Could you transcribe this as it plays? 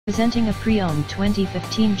Presenting a pre-owned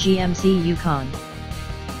 2015 GMC Yukon.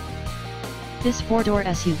 This four-door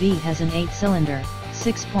SUV has an 8-cylinder,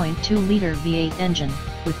 6.2-liter V8 engine,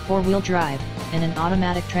 with four-wheel drive, and an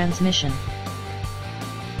automatic transmission.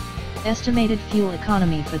 Estimated fuel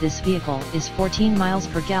economy for this vehicle is 14 miles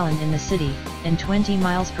per gallon in the city, and 20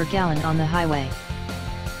 miles per gallon on the highway.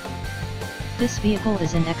 This vehicle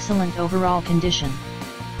is in excellent overall condition.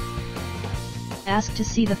 Ask to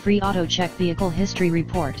see the free AutoCheck Vehicle History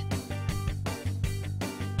Report.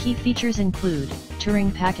 Key features include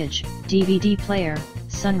touring package, DVD player,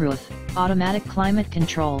 sunroof, automatic climate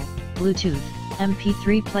control, Bluetooth,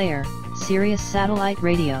 MP3 player, Sirius satellite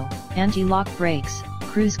radio, anti-lock brakes,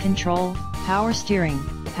 cruise control, power steering,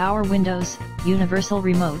 power windows, universal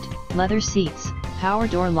remote, leather seats, power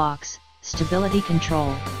door locks, stability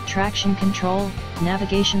control, traction control,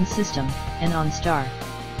 navigation system, and OnStar.